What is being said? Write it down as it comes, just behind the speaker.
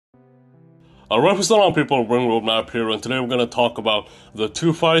Alright, what's going on, people? Ring Roadmap here, and today we're going to talk about the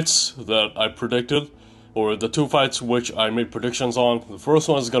two fights that I predicted, or the two fights which I made predictions on. The first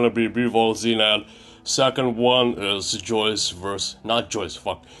one is going to be Bivol, Zinad. Second one is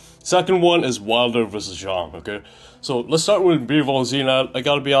Second one is Wilder versus Zhang, okay? So, let's start with Bivol, Zinad. I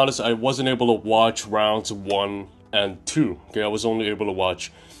gotta be honest, I wasn't able to watch rounds 1 and 2, okay? I was only able to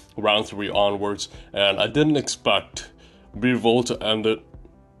watch round 3 onwards, and I didn't expect Bivol to end it.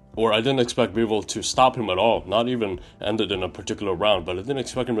 Or I didn't expect Bivol to stop him at all, not even end it in a particular round, but I didn't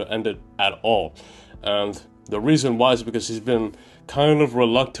expect him to end it at all. And the reason why is because he's been kind of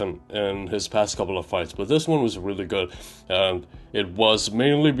reluctant in his past couple of fights, but this one was really good. And it was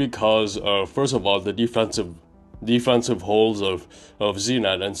mainly because, first of all, the defensive holds of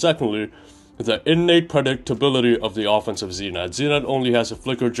Zinad, and secondly, the innate predictability of the offense of Zinad. Zinad only has a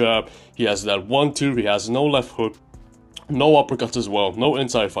flicker jab, he has that 1-2, he has no left hook, no uppercuts as well, no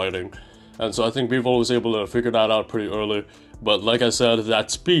inside fighting. And so I think Bivol was able to figure that out pretty early. But like I said,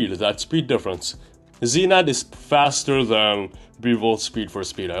 that speed difference. Zinad is faster than Bivol's speed for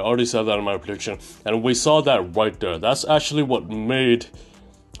speed. I already said that in my prediction. And we saw that right there. That's actually what gave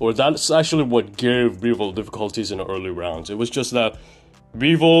Bivol difficulties in the early rounds. It was just that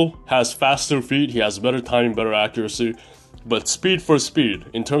Bivol has faster feet, he has better timing, better accuracy. But speed for speed,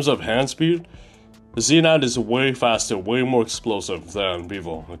 in terms of hand speed, Zinad is way faster, way more explosive than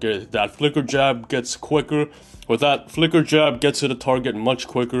Bivol, okay? That flicker jab gets quicker, or that flicker jab gets to the target much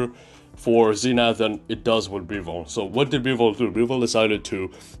quicker for Zinad than it does with Bivol. So what did Bivol do? Bivol decided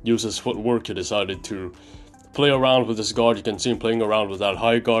to use his footwork, he decided to play around with his guard. You can see him playing around with that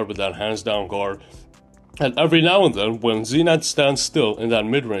high guard, with that hands down guard. And every now and then, when Zinad stands still in that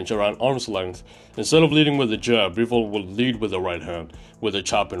mid-range around arm's length, instead of leading with the jab, Bivol will lead with the right hand, with a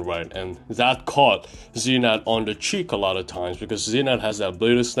chopping right. And that caught Zinad on the cheek a lot of times, because Zinad has that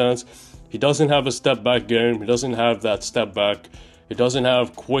bladed stance. He doesn't have a step-back game. He doesn't have that step-back. He doesn't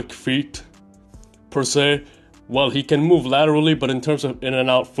have quick feet, per se. Well, he can move laterally, but in terms of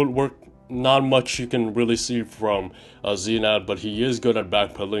in-and-out footwork, not much you can really see from Zinad. But he is good at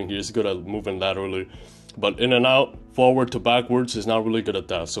backpedaling. He is good at moving laterally. But in and out, forward to backwards, he's not really good at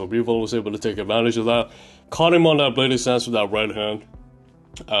that. So Bivol was able to take advantage of that. Caught him on that bladed stance with that right hand.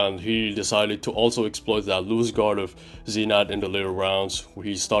 And he decided to also exploit that loose guard of Zinad in the later rounds.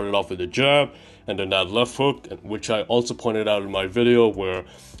 He started off with a jab and then that left hook, which I also pointed out in my video where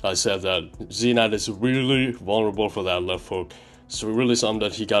I said that Zinad is really vulnerable for that left hook. So really something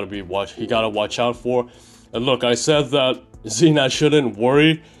that he gotta watch out for. And look, I said that Zinad shouldn't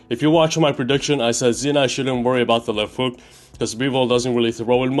worry. If you watch my prediction, I said Zinad shouldn't worry about the left hook because Bivol doesn't really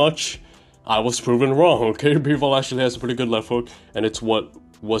throw it much. I was proven wrong, okay? Bivol actually has a pretty good left hook, and it's what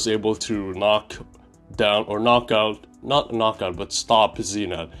was able to knock down, or not knock out, but stop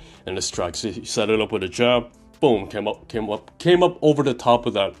Zinad in his tracks. He set it up with a jab, boom, came up over the top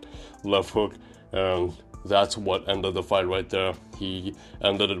of that left hook, and that's what ended the fight right there. He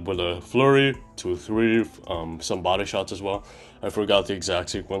ended it with a flurry, 2-3, some body shots as well. I forgot the exact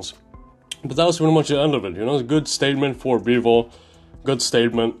sequence. But that was pretty much the end of it. You know, a good statement for Bivol. Good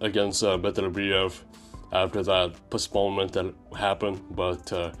statement against Beterbiev after that postponement that happened.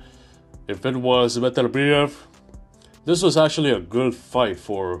 But if it was Beterbiev, this was actually a good fight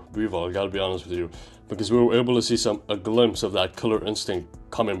for Bivol, I gotta be honest with you. Because we were able to see a glimpse of that killer instinct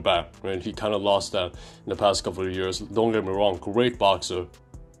coming back, right? He kind of lost that in the past couple of years. Don't get me wrong, great boxer.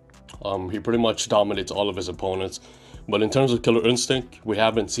 He pretty much dominates all of his opponents. But in terms of killer instinct, we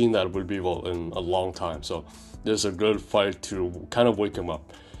haven't seen that with Bivol in a long time. So this is a good fight to kind of wake him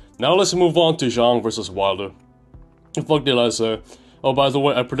up. Now let's move on to Zhang versus Wilder. The fuck did I say? Oh, by the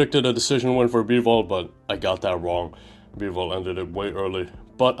way, I predicted a decision win for Bivol, but I got that wrong. Bivol ended it way early.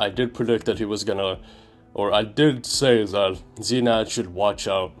 But I did predict that he was gonna, or I did say that Zinad should watch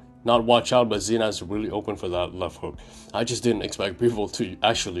out. Not watch out, but Zinad's really open for that left hook. I just didn't expect Bivol to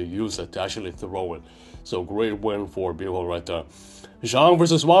actually use it, to actually throw it. So great win for Bivol right there. Zhang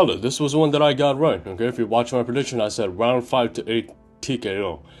versus Wilder. This was one that I got right. Okay, if you watch my prediction, I said round 5 to 8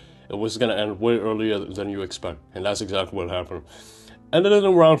 TKO. It was gonna end way earlier than you expect, and that's exactly what happened. Ended it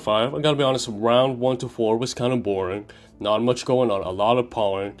in round 5. I gotta be honest, round 1 to 4 was kind of boring. Not much going on. A lot of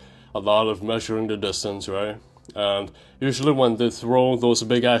pawing, a lot of measuring the distance, right? And usually when they throw those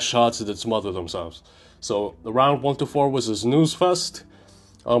big ass shots, they smother themselves. So the round 1 to 4 was a snooze fest.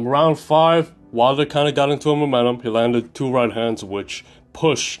 Round 5, Wilder kind of got into a momentum. He landed 2 right hands, which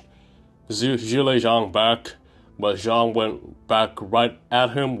pushed Zhang back. But Zhang went back right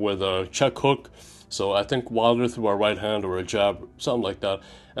at him with a check hook. So I think Wilder threw a right hand or a jab, something like that.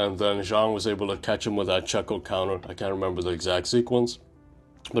 And then Zhang was able to catch him with that check hook counter. I can't remember the exact sequence.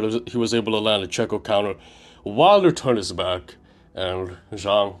 but he was able to land a check hook counter. Wilder turned his back, and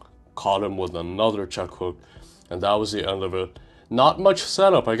Zhang caught him with another check hook, and that was the end of it. Not much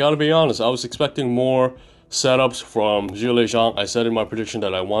setup, I gotta be honest. I was expecting more setups from Zhang. I said in my prediction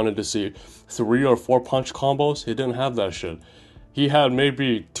that I wanted to see 3 or 4 punch combos. He didn't have that shit. He had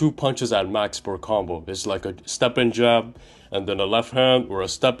maybe 2 punches at max per combo. It's like a step-in jab, and then a left hand, or a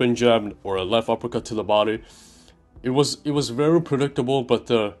step-in jab, or a left uppercut to the body. It was very predictable, but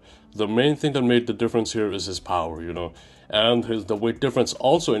the main thing that made the difference here is his power, you know. And the weight difference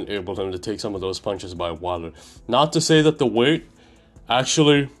also enabled him to take some of those punches by Wilder. Not to say that the weight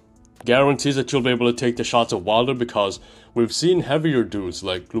actually guarantees that you'll be able to take the shots of Wilder, because we've seen heavier dudes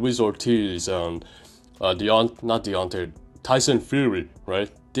like Luis Ortiz and Tyson Fury,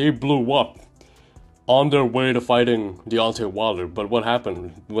 right? They blew up on their way to fighting Deontay Wilder. But what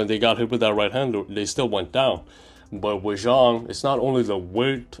happened? When they got hit with that right hand, they still went down. But with Zhang, it's not only the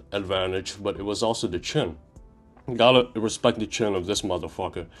weight advantage, but it was also the chin. You gotta respect the chin of this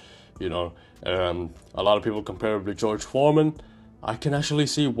motherfucker, you know. A lot of people compare him to George Foreman. I can actually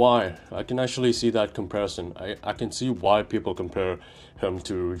see why. I can actually see that comparison. I can see why people compare him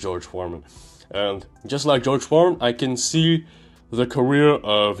to George Foreman. And just like George Foreman, I can see the career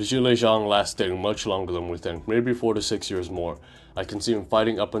of Zhang lasting much longer than we think. Maybe 4 to 6 years more. I can see him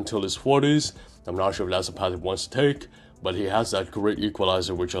fighting up until his 40s. I'm not sure if that's a path he wants to take, but he has that great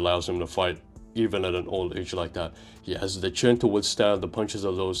equalizer which allows him to fight even at an old age like that. He has the chin to withstand the punches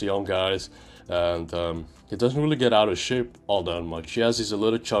of those young guys, and he doesn't really get out of shape all that much. Yes, he's a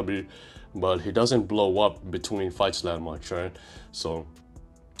little chubby, but he doesn't blow up between fights that much, right? So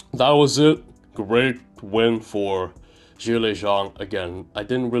that was it. Great win for Zhang. Again, I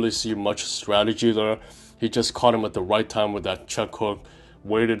didn't really see much strategy there. He just caught him at the right time with that check hook,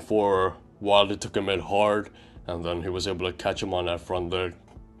 waited for Wilder to commit hard, and then he was able to catch him on that front leg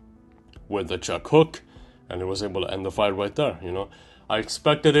with the check hook, and he was able to end the fight right there, you know. I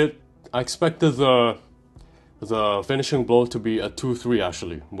expected it. I expected the finishing blow to be a 2-3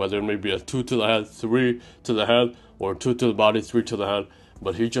 actually, whether it may be a 2 to the head, 3 to the head, or 2 to the body, 3 to the head.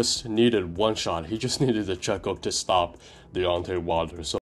 But he just needed one shot. He just needed the check hook to stop Deontay Wilder. So